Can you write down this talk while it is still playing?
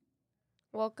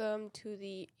Welcome to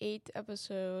the 8th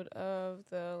episode of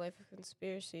the Life of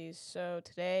Conspiracies. So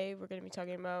today we're going to be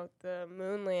talking about the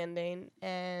moon landing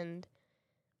and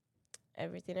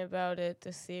everything about it,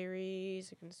 the theories,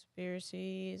 the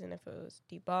conspiracies, and if it was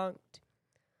debunked.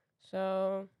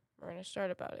 So we're going to start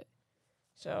about it.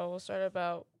 So we'll start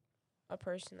about a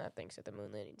person that thinks that the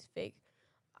moon landing is fake.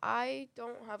 I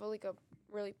don't have a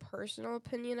really personal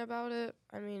opinion about it.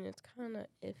 I mean, it's kind of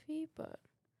iffy, but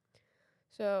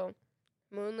so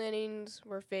moon landings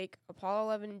were fake. Apollo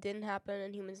 11 didn't happen,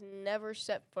 and humans never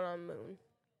set foot on the moon.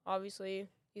 Obviously,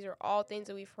 these are all things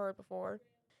that we've heard before.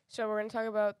 So we're going to talk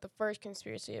about the first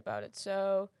conspiracy about it.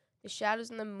 So the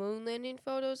shadows in the moon landing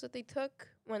photos that they took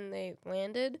when they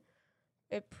landed,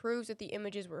 it proves that the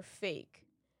images were fake.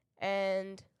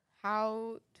 And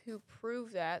how to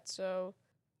prove that? So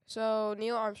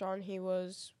Neil Armstrong, he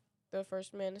was the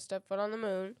first man to step foot on the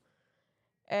moon.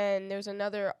 And there was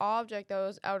another object that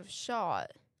was out of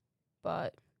shot,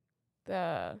 but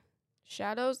the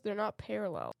shadows, they're not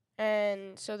parallel.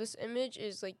 And so this image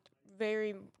is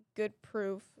very good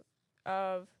proof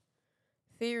of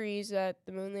theories that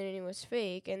the moon landing was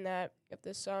fake, and that if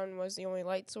the sun was the only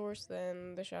light source,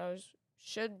 then the shadows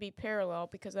should be parallel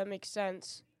because that makes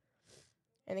sense.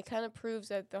 And it kind of proves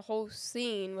that the whole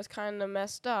scene was kind of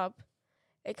messed up.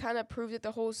 It kind of proves that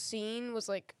the whole scene was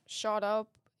shot up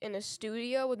in a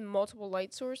studio with multiple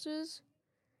light sources,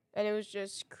 and it was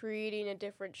just creating a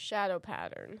different shadow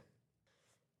pattern.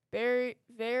 Very,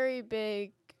 very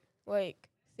big,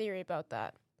 theory about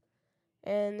that.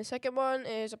 And the second one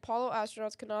is Apollo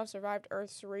astronauts could not have survived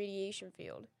Earth's radiation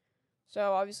field.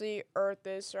 So obviously Earth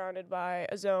is surrounded by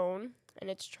a zone, and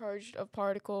it's charged of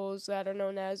particles that are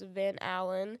known as Van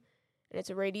Allen, and it's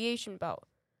a radiation belt.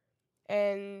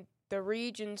 And the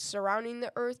regions surrounding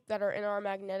the Earth that are in our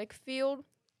magnetic field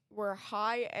were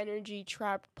high energy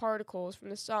trapped particles from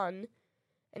the sun,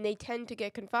 and they tend to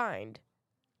get confined.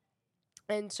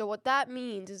 And so what that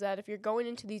means is that if you're going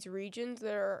into these regions,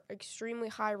 there are extremely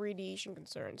high radiation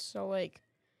concerns. So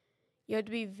you have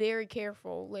to be very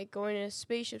careful, going into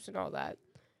spaceships and all that.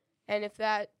 And if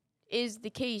that is the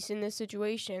case in this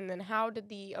situation, then how did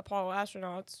the Apollo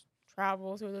astronauts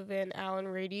travel through the Van Allen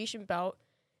radiation belt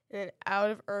and then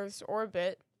out of Earth's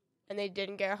orbit, and they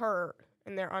didn't get hurt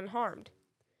and they're unharmed?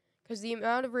 Because the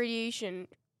amount of radiation,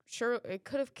 sure, it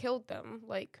could have killed them.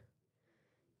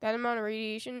 That amount of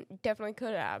radiation definitely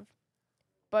could have.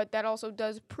 But that also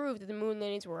does prove that the moon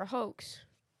landings were a hoax.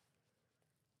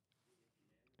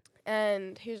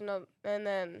 And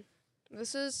then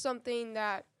this is something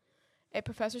that a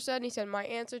professor said, and he said, my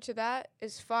answer to that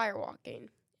is firewalking.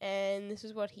 And this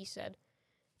is what he said.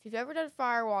 If you've ever done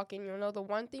firewalking, you'll know the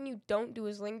one thing you don't do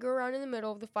is linger around in the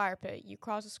middle of the fire pit. You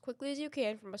cross as quickly as you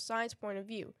can from a science point of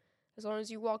view. As long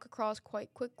as you walk across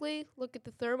quite quickly, look at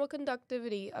the thermal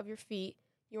conductivity of your feet,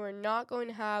 you are not going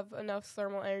to have enough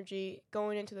thermal energy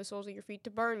going into the soles of your feet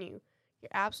to burn you. You're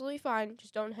absolutely fine,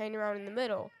 just don't hang around in the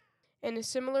middle. In a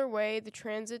similar way, the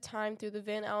transit time through the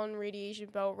Van Allen radiation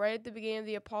belt right at the beginning of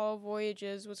the Apollo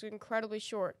voyages was incredibly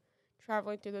short.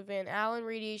 Traveling through the Van Allen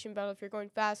radiation belt, if you're going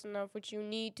fast enough, which you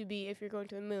need to be if you're going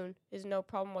to the moon, is no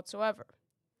problem whatsoever.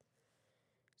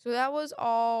 So that was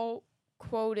all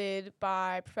quoted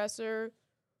by Professor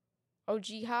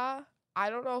Ojiha. I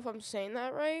don't know if I'm saying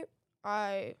that right.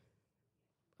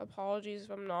 Apologies if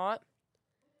I'm not.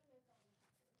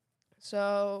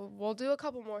 So we'll do a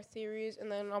couple more theories,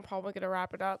 and then I'm probably going to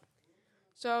wrap it up.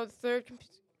 So the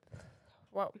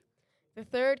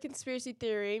third conspiracy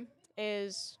theory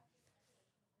is,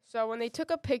 so when they took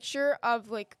a picture of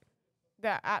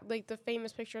the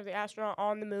famous picture of the astronaut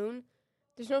on the moon,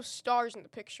 there's no stars in the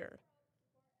picture.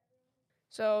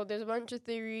 So there's a bunch of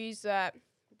theories that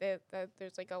there's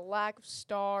a lack of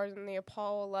stars in the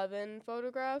Apollo 11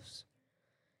 photographs.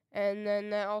 And then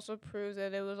that also proves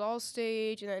that it was all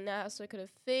staged and that NASA could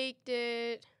have faked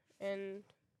it and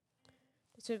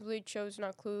simply chose to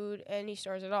not include any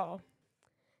stars at all.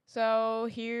 So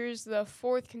here's the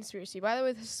fourth conspiracy. By the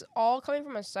way, this is all coming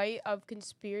from a site of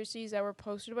conspiracies that were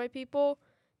posted by people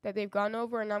that they've gone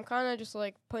over, and I'm kind of just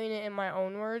putting it in my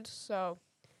own words. So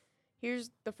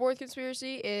here's the fourth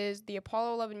conspiracy is the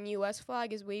Apollo 11 U.S.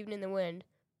 flag is waving in the wind,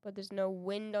 but there's no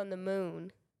wind on the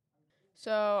moon.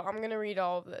 So I'm going to read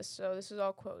all of this. So this is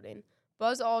all quoting.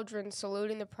 Buzz Aldrin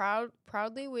saluting the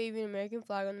proudly waving American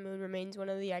flag on the moon remains one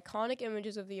of the iconic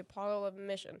images of the Apollo 11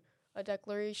 mission, a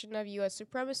declaration of U.S.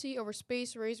 supremacy over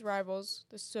space race rivals,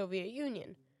 the Soviet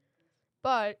Union.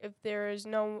 But if there is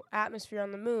no atmosphere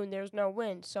on the moon, there's no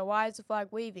wind. So why is the flag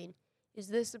waving? Is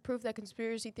this the proof that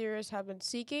conspiracy theorists have been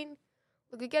seeking?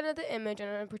 Look again at the image, and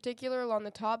in particular along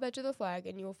the top edge of the flag,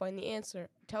 and you will find the answer.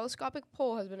 A telescopic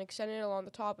pole has been extended along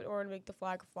the top in order to make the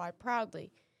flag fly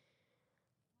proudly.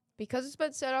 Because it's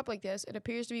been set up like this, it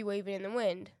appears to be waving in the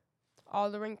wind. All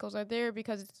the wrinkles are there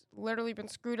because it's literally been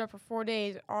screwed up for 4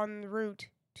 days en route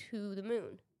to the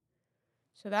moon.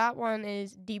 So that one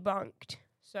is debunked.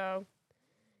 So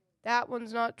that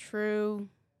one's not true.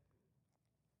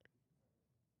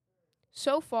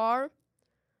 So far,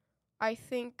 I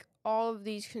think all of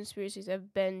these conspiracies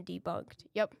have been debunked.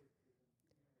 Yep.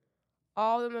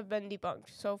 All of them have been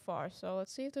debunked so far. So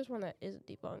let's see if there's one that isn't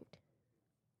debunked.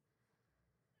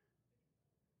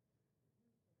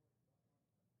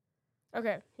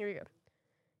 Okay, here we go.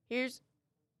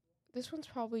 This one's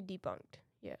probably debunked.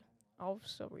 Yeah, I'll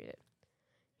still read it.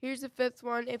 Here's the fifth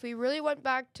one. If we really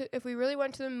went to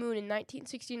the moon in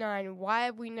 1969, why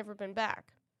have we never been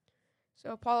back?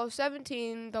 So Apollo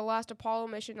 17, the last Apollo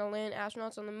mission to land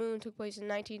astronauts on the moon, took place in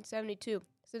 1972.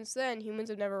 Since then, humans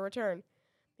have never returned.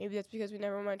 Maybe that's because we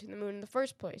never went to the moon in the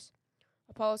first place.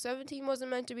 Apollo 17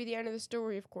 wasn't meant to be the end of the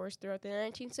story, of course. Throughout the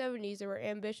 1970s, there were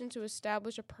ambitions to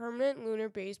establish a permanent lunar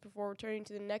base before returning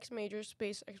to the next major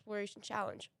space exploration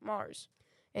challenge, Mars.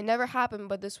 It never happened,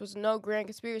 but this was no grand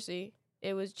conspiracy.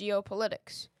 It was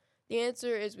geopolitics. The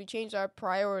answer is we changed our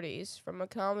priorities from a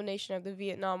combination of the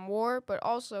Vietnam War, but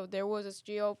also there was this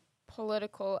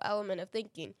geopolitical element of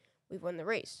thinking. We won the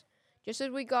race. Just as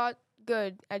we got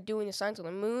good at doing the science on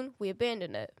the moon, we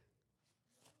abandoned it.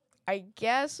 I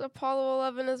guess Apollo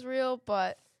 11 is real,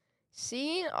 but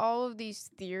seeing all of these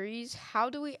theories, how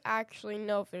do we actually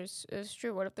know if it's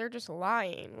true? What if they're just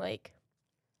lying? Like,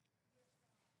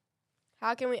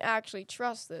 how can we actually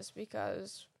trust this?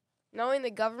 Because knowing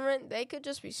the government, they could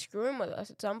just be screwing with us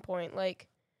at some point. Like,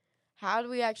 how do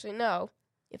we actually know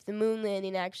if the moon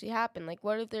landing actually happened? Like,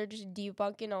 what if they're just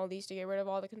debunking all these to get rid of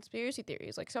all the conspiracy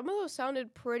theories? Like, some of those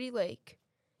sounded pretty, like,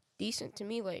 decent to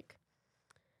me. Like,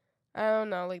 I don't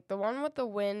know. Like, the one with the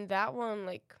wind, that one,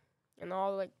 like, and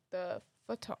all, like,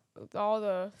 all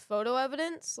the photo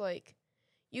evidence, like,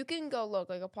 you can go look,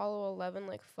 like, Apollo 11,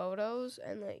 like, photos,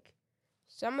 and, like,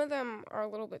 some of them are a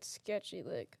little bit sketchy,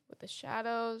 like, with the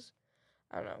shadows.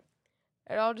 I don't know.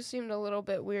 It all just seemed a little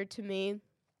bit weird to me.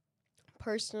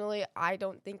 Personally, I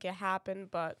don't think it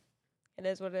happened, but it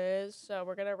is what it is. So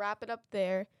we're going to wrap it up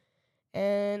there.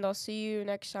 And I'll see you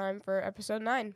next time for episode 9.